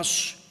one of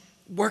us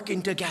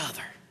working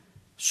together.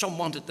 Some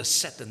wanted to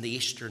sit on the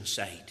eastern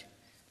side,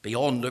 be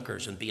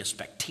onlookers and be a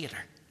spectator,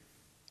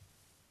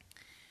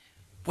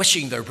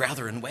 wishing their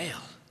brethren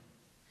well,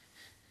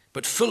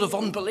 but full of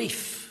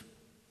unbelief.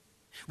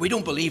 We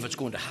don't believe it's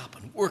going to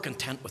happen. We're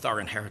content with our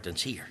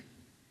inheritance here.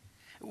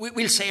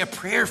 We'll say a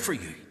prayer for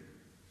you,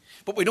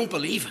 but we don't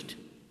believe it.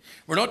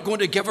 We're not going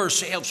to give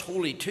ourselves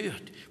wholly to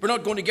it. We're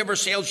not going to give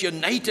ourselves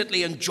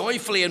unitedly and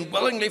joyfully and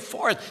willingly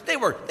for it. They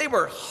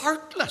were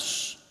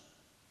heartless.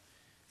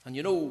 And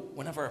you know,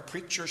 whenever a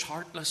preacher's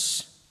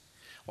heartless,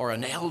 or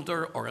an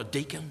elder, or a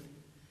deacon,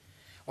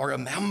 or a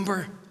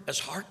member is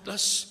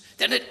heartless,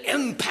 then it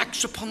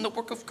impacts upon the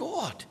work of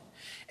God,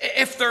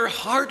 if their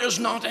heart is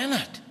not in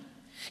it.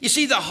 You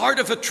see, the heart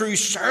of a true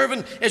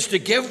servant is to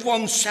give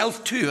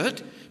oneself to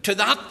it, to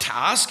that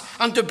task,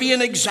 and to be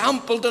an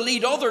example to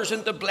lead others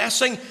into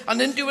blessing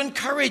and into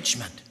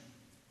encouragement.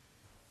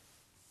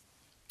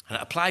 And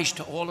it applies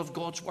to all of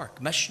God's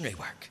work, missionary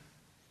work.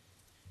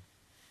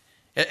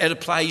 It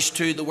applies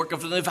to the work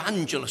of an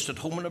evangelist at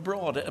home and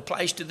abroad. It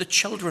applies to the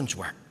children's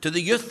work, to the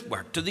youth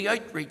work, to the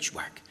outreach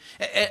work.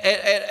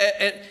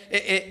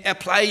 It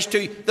applies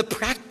to the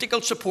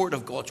practical support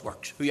of God's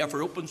works.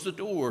 Whoever opens the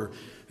door,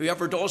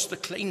 whoever does the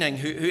cleaning,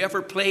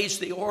 whoever plays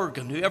the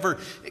organ, whoever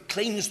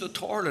cleans the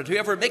toilet,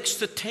 whoever makes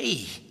the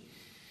tea.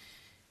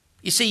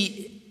 You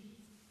see,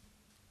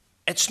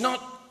 it's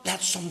not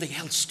let somebody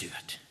else do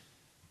it.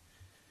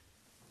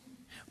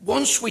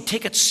 Once we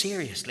take it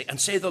seriously and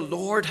say, the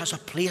Lord has a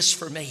place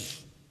for me,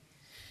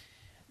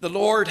 the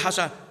Lord has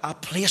a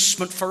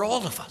placement for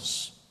all of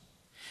us,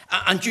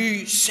 and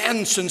you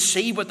sense and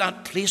see what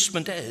that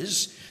placement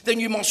is, then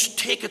you must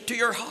take it to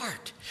your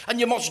heart, and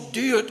you must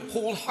do it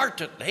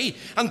wholeheartedly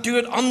and do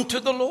it unto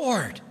the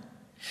Lord.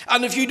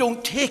 And if you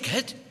don't take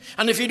it,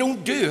 and if you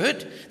don't do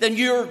it, then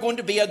you're going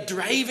to be a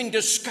driving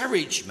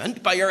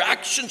discouragement by your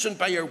actions and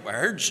by your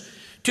words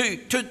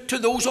to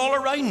those all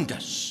around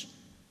us.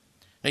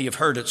 Now, you've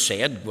heard it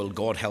said, well,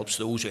 God helps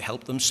those who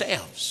help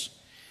themselves.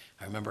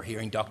 I remember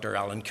hearing Dr.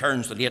 Alan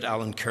Kearns, the late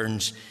Alan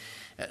Kearns,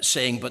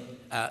 saying, but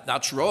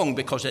that's wrong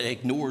because it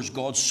ignores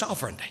God's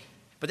sovereignty.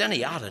 But then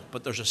he added,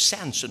 but there's a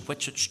sense in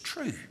which it's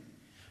true.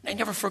 And I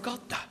never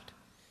forgot that.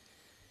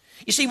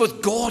 You see,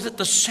 with God at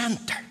the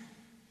center,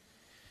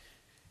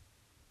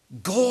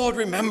 God,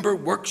 remember,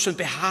 works on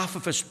behalf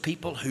of his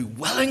people who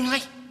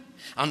willingly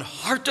and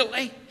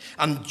heartily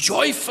and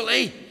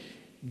joyfully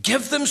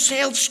give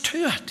themselves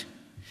to it.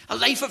 A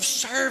life of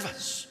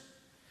service,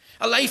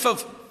 a life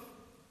of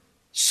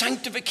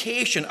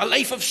sanctification, a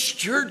life of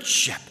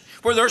stewardship,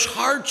 where there's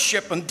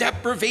hardship and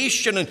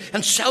deprivation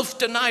and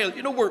self-denial.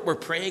 You know, we're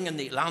praying in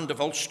the land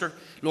of Ulster,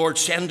 Lord,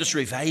 send us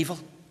revival.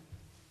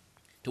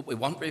 Don't we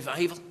want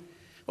revival?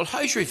 Well,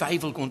 how's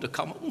revival going to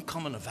come? It won't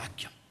come in a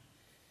vacuum.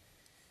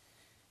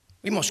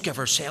 We must give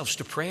ourselves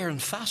to prayer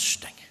and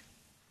fasting.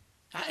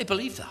 I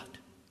believe that.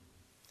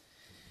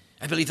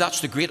 I believe that's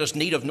the greatest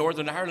need of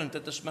Northern Ireland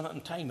at this minute in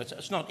time.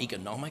 It's not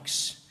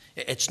economics.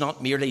 It's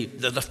not merely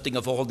the lifting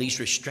of all these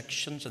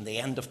restrictions and the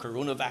end of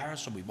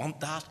coronavirus, and we want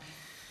that.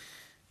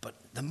 But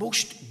the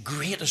most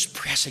greatest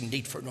pressing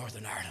need for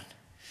Northern Ireland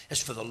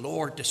is for the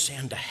Lord to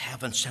send a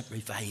heaven-sent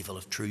revival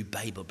of true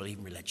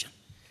Bible-believing religion.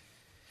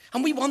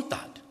 And we want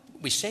that.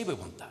 We say we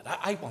want that.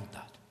 I want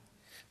that.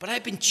 But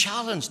I've been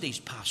challenged these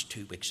past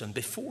 2 weeks and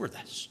before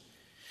this.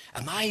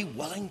 Am I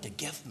willing to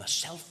give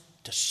myself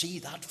to see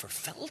that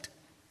fulfilled?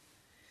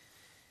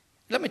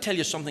 Let me tell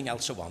you something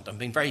else I want. I'm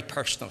being very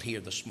personal here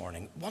this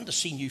morning. I want to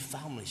see new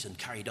families in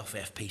Carryduff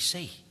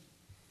FPC.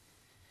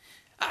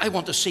 I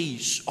want to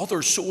see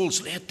other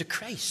souls led to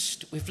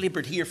Christ. We've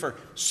laboured here for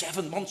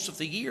 7 months of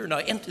the year now,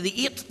 into the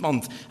 8th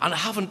month, and I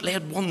haven't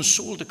led one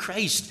soul to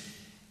Christ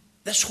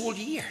this whole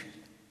year.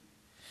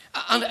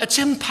 And it's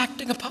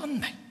impacting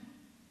upon me.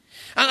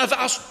 And I've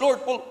asked, Lord,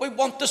 well, we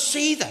want to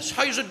see this.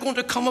 How is it going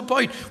to come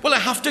about? Well, I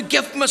have to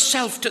give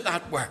myself to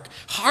that work,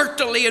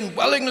 heartily and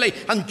willingly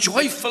and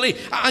joyfully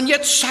and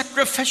yet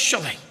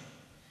sacrificially.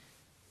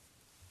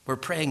 We're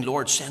praying,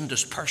 Lord, send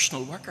us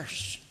personal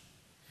workers.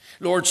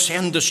 Lord,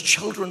 send us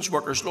children's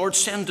workers. Lord,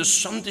 send us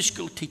Sunday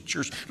school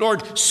teachers.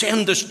 Lord,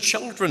 send us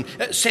children.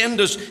 Send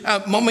us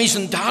mummies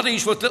and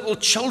daddies with little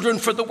children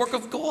for the work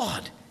of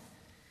God.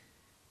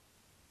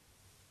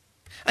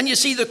 And you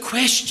see, the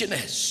question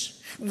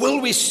is,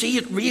 will we see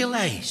it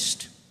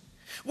realized?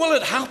 Will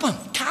it happen?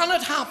 Can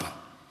it happen?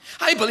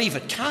 I believe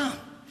it can.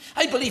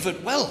 I believe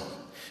it will.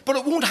 But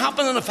it won't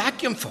happen in a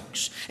vacuum,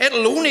 folks.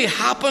 It'll only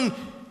happen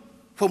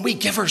when we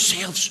give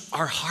ourselves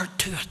our heart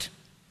to it.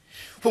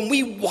 When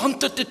we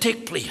want it to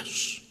take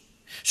place.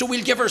 So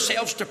we'll give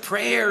ourselves to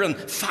prayer and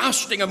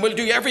fasting, and we'll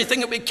do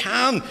everything that we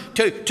can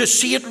to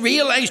see it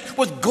realized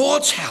with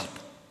God's help.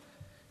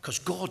 Because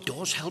God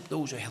does help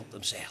those who help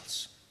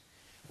themselves,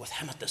 with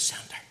him at the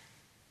center.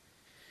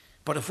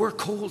 But if we're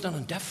cold and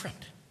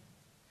indifferent,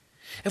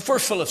 if we're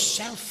full of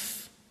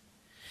self,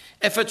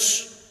 if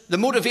it's the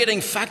motivating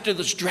factor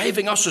that's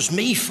driving us is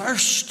me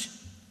first,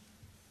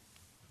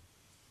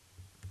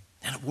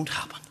 then it won't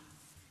happen.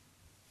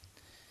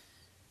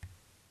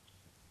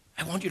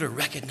 I want you to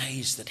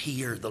recognize that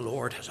here the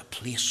Lord has a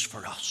place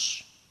for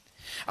us,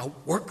 a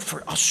work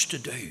for us to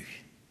do.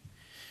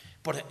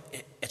 But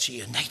it's a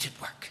united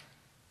work.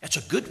 It's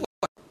a good work.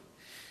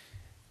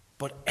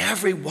 But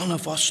every one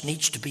of us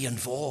needs to be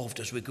involved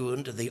as we go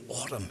into the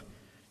autumn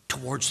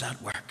towards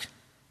that work.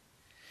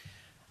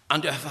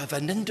 And if I have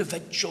an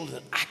individual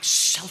that acts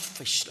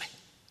selfishly,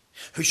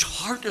 whose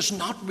heart is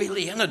not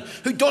really in it,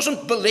 who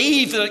doesn't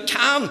believe that it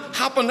can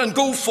happen and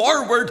go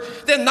forward,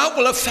 then that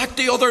will affect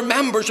the other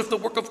members of the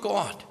work of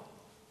God.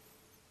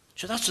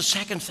 So that's the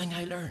second thing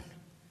I learned.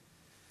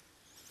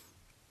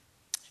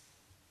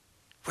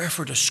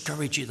 Wherefore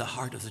discourage ye the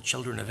heart of the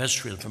children of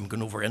Israel from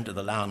going over into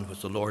the land which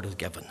the Lord hath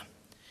given them.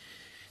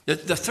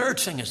 The third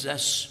thing is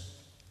this.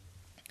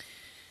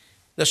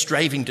 This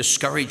driving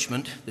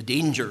discouragement, the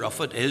danger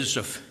of it is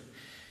of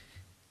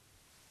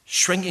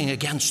shrinking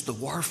against the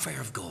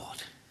warfare of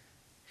God.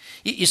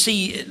 You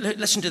see,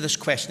 listen to this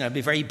question. I'll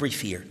be very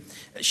brief here.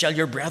 Shall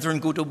your brethren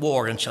go to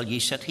war, and shall ye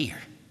sit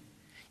here?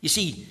 You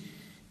see,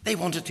 they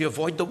wanted to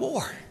avoid the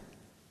war.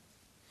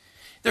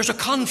 There's a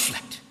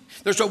conflict.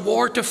 There's a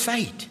war to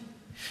fight.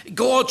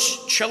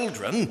 God's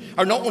children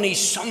are not only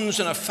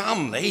sons in a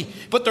family,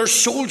 but they're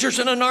soldiers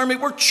in an army.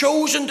 We're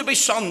chosen to be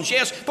sons,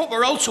 yes, but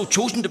we're also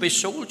chosen to be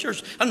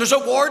soldiers. And there's a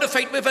war to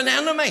fight with an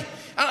enemy.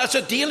 And it's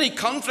a daily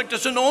conflict.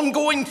 It's an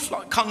ongoing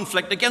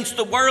conflict against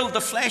the world,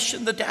 the flesh,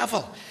 and the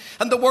devil.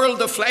 And the world,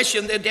 the flesh,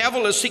 and the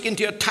devil is seeking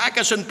to attack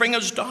us and bring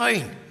us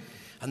down.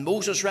 And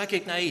Moses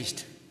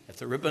recognized if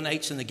the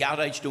Reubenites and the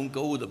Gadites don't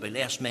go, there'll be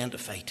less men to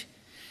fight.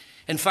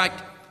 In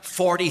fact,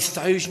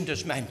 40,000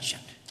 is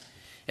mentioned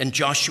in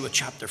Joshua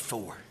chapter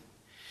 4.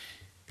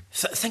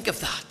 Think of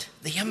that.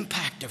 The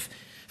impact of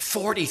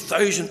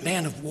 40,000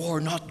 men of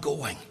war not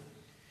going.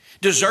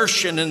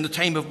 Desertion in the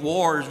time of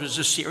war was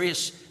a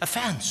serious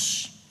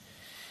offense.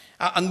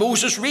 And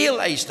Moses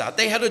realized that.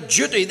 They had a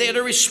duty, they had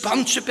a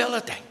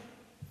responsibility.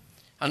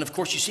 And of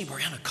course, you see, we're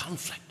in a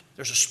conflict.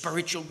 There's a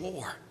spiritual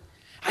war.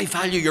 I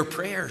value your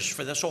prayers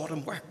for this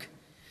autumn work,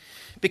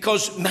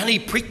 because many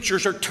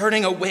preachers are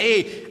turning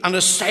away and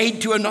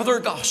aside to another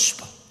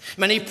gospel.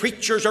 Many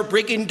preachers are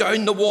breaking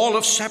down the wall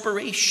of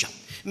separation.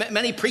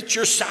 Many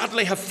preachers,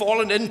 sadly, have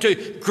fallen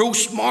into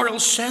gross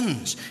moral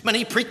sins.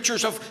 Many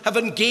preachers have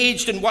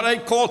engaged in what I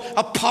call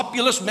a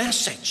populist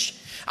message.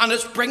 And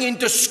it's bringing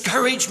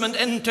discouragement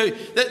into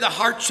the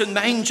hearts and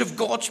minds of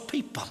God's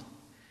people.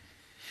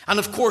 And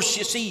of course,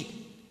 you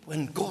see,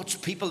 when God's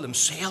people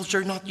themselves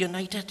are not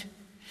united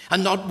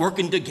and not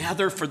working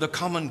together for the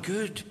common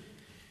good,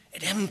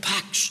 it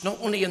impacts not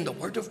only in the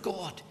Word of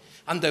God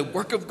and the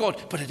work of God,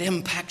 but it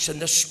impacts in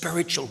this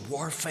spiritual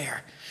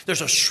warfare.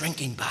 There's a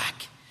shrinking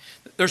back.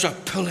 There's a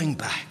pulling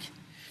back.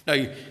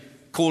 Now,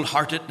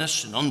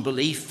 cold-heartedness and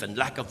unbelief and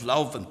lack of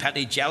love and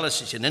petty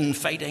jealousies and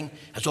infighting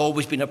has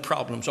always been a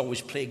problem. It's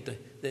always plagued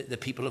the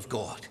people of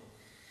God.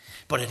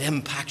 But it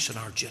impacts on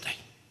our duty.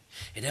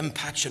 It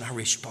impacts on our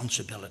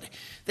responsibility.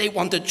 They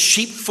wanted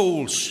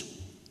sheepfolds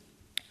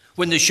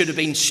when they should have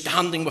been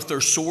standing with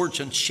their swords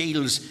and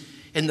shields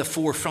in the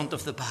forefront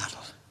of the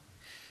battle.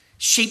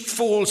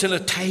 Sheepfolds in a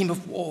time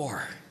of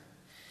war.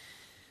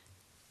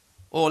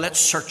 Oh, let's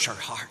search our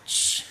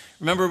hearts.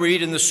 Remember, we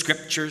read in the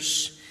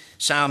scriptures,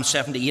 Psalm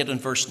 78 and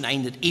verse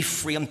 9, that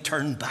Ephraim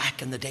turned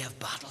back in the day of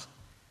battle.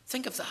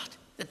 Think of that,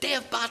 the day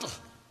of battle.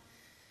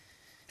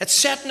 It's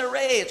set in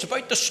array, it's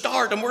about to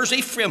start, and where's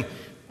Ephraim?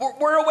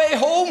 We're away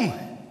home.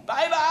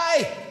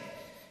 Bye-bye.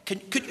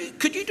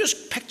 Could you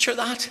just picture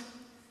that?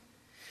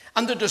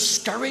 And the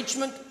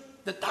discouragement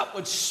that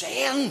would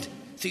send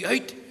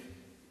throughout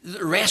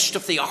the rest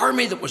of the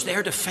army that was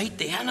there to fight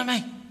the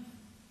enemy.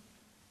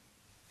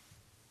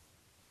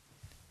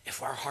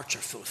 If our hearts are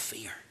full of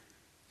fear,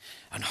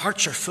 and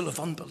hearts are full of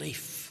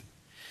unbelief,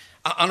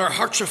 and our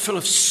hearts are full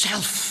of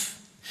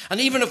self, and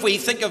even if we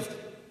think of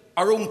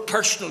our own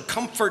personal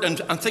comfort and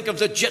think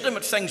of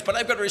legitimate things, but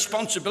I've got a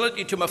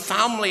responsibility to my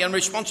family and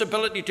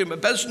responsibility to my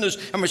business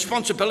and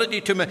responsibility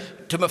to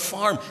my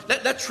farm.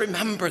 Let's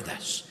remember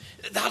this.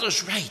 That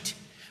is right.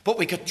 But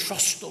we can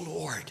trust the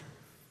Lord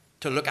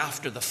to look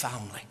after the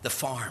family, the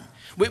farm.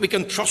 We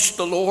can trust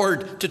the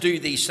Lord to do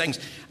these things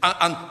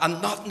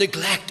and not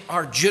neglect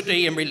our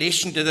duty in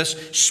relation to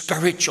this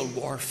spiritual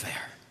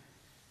warfare.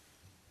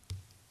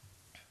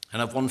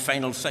 And I've one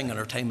final thing, and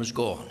our time is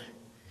gone.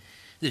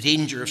 The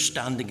danger of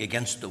standing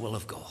against the will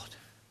of God.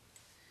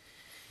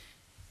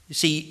 You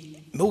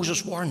see,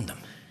 Moses warned them,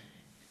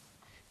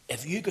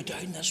 if you go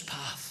down this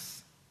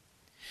path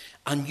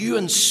and you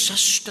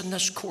insist on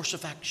this course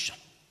of action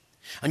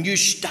and you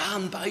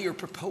stand by your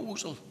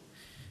proposal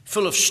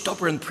full of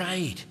stubborn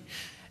pride,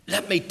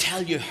 let me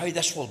tell you how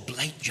this will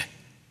blight you.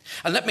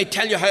 And let me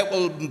tell you how it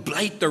will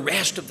blight the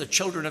rest of the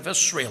children of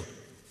Israel.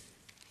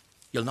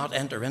 You'll not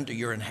enter into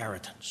your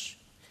inheritance,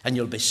 and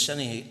you'll be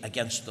sinning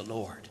against the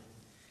Lord.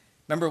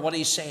 Remember what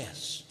he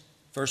says,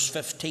 verse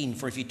 15,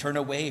 for if you turn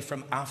away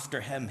from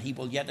after him, he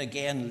will yet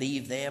again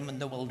leave them in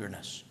the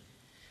wilderness,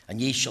 and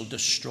ye shall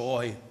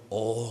destroy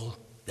all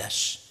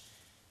this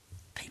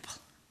people.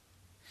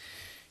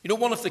 You know,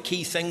 one of the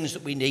key things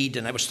that we need,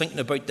 and I was thinking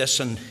about this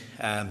in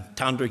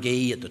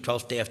Tandragee at the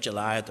 12th day of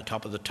July at the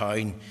top of the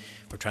town.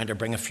 We're trying to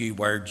bring a few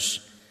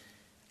words,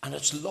 and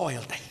it's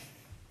loyalty.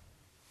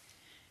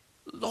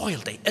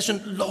 Loyalty.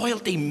 Isn't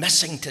loyalty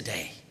missing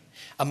today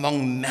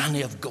among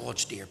many of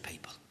God's dear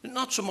people?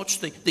 Not so much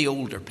the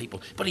older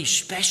people, but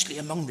especially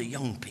among the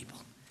young people.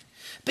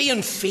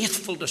 Being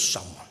faithful to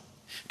someone,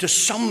 to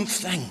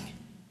something.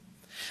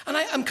 And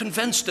I'm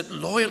convinced that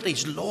loyalty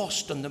is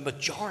lost in the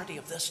majority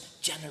of this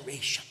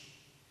generation.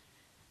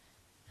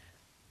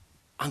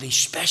 And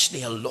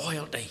especially a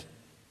loyalty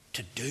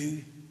to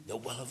do the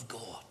will of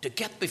God, to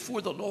get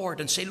before the Lord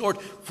and say, Lord,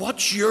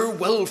 what's your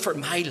will for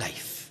my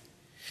life?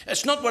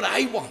 It's not what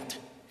I want.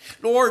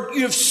 Lord,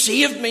 you have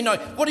saved me now.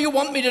 What do you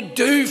want me to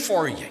do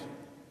for you?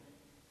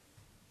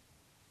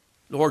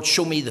 Lord,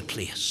 show me the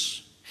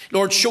place.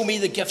 Lord, show me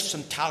the gifts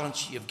and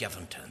talents you've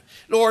given to him.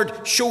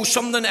 Lord, show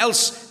something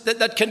else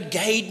that can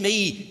guide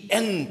me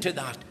into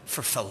that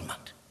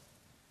fulfillment.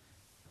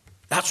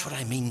 That's what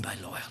I mean by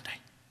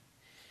loyalty.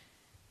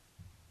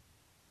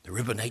 The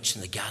Reubenites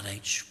and the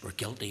Gadites were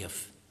guilty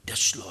of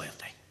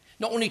disloyalty,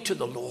 not only to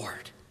the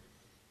Lord,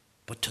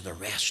 but to the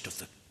rest of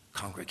the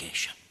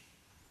congregation.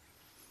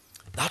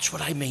 That's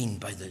what I mean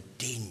by the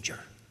danger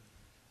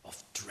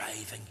of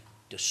driving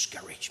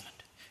discouragement.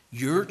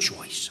 Your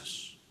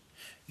choices,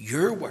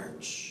 your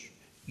words,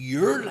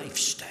 your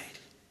lifestyle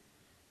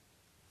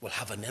will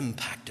have an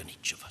impact on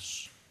each of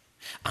us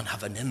and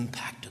have an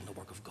impact on the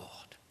work of God.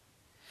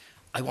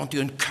 I want to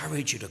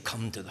encourage you to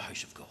come to the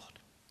house of God.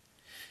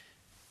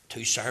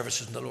 2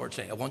 services in the Lord's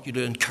Day. I want you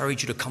to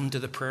encourage you to come to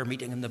the prayer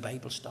meeting and the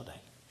Bible study.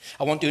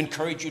 I want to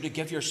encourage you to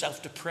give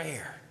yourself to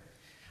prayer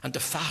and to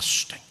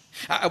fasting.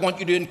 I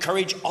want you to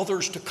encourage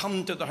others to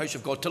come to the house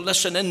of God, to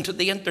listen in to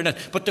the internet,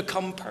 but to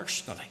come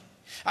personally.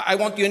 I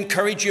want to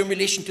encourage you in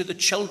relation to the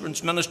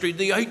children's ministry,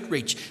 the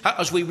outreach,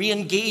 as we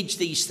re-engage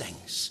these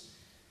things.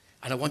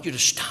 And I want you to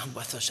stand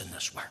with us in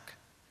this work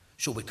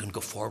so we can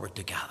go forward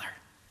together,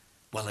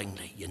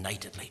 willingly,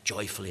 unitedly,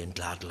 joyfully and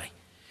gladly,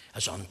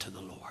 as unto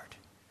the Lord.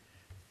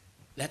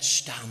 Let's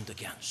stand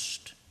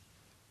against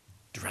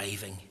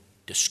driving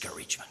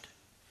discouragement.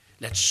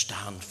 Let's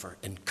stand for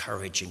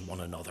encouraging one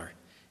another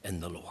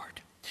in the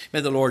Lord. May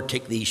the Lord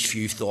take these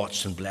few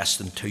thoughts and bless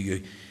them to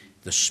you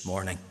this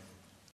morning.